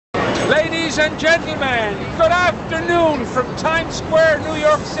Ladies and gentlemen, good afternoon from Times Square, New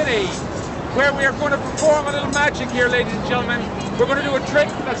York City, where we are going to perform a little magic here, ladies and gentlemen. We're going to do a trick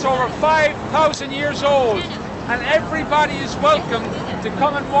that's over 5,000 years old, and everybody is welcome to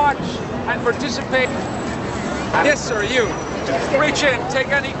come and watch and participate. Yes, sir, you. Reach in, take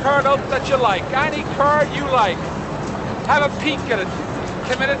any card out that you like, any card you like. Have a peek at it,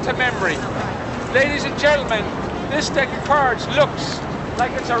 commit it to memory. Ladies and gentlemen, this deck of cards looks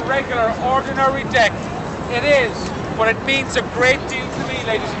like it's a regular, ordinary deck. It is, but it means a great deal to me,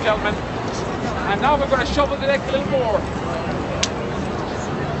 ladies and gentlemen. And now we're going to shuffle the deck a little more.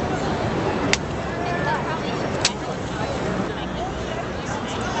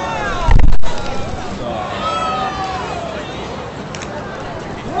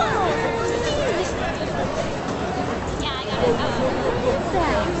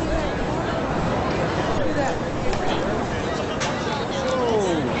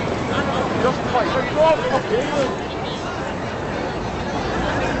 Just twice. So you go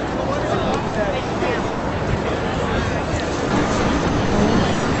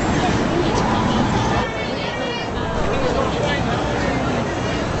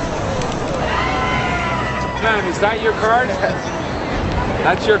Clan, is that your card?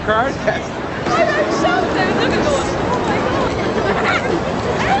 That's your card? I got something.